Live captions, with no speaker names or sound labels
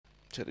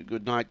Had a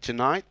good night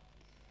tonight.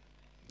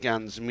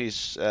 Guns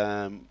Miss,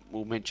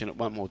 we'll mention it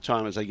one more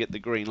time as they get the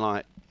green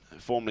light,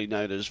 formerly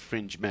known as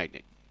Fringe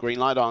Magnet. Green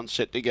light on,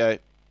 set to go.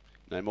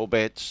 No more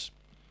bets.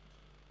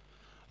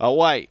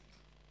 Away.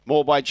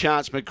 More by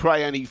Chance,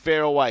 McRae only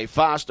fair away.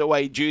 Fast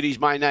away, Judy's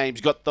My Name's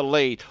got the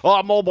lead.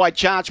 Oh, More by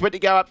Chance went to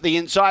go up the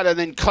inside and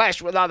then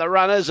clashed with other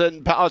runners,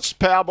 and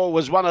Powerball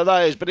was one of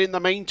those. But in the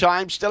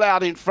meantime, still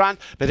out in front.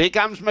 But here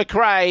comes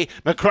McRae.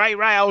 McRae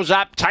rails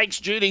up,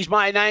 takes Judy's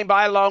My Name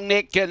by a long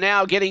neck, and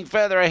now getting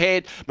further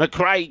ahead.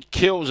 McRae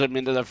kills him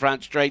into the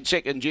front straight.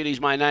 Second,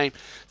 Judy's My Name.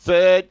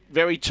 Third,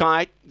 very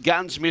tight,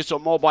 Guns Miss or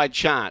More by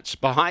Chance.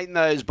 Behind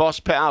those, Boss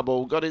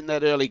Powerball got in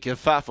that early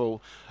kerfuffle.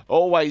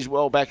 Always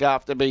well back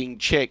after being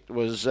checked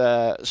was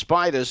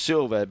Spider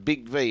Silver,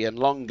 Big V and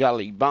Long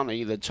Gully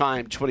Bunny, the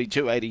time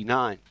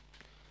 22.89.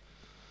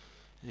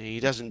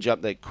 He doesn't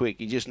jump that quick,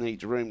 he just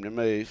needs room to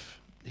move.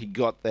 He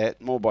got that.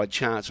 More by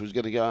Chance was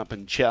going to go up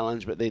and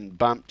challenge, but then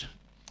bumped.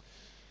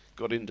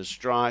 Got into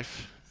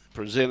strife,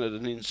 presented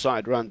an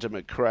inside run to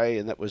McRae,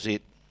 and that was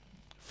it.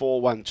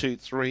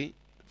 4-1-2-3,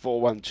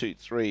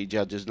 4-1-2-3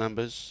 judges'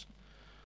 numbers.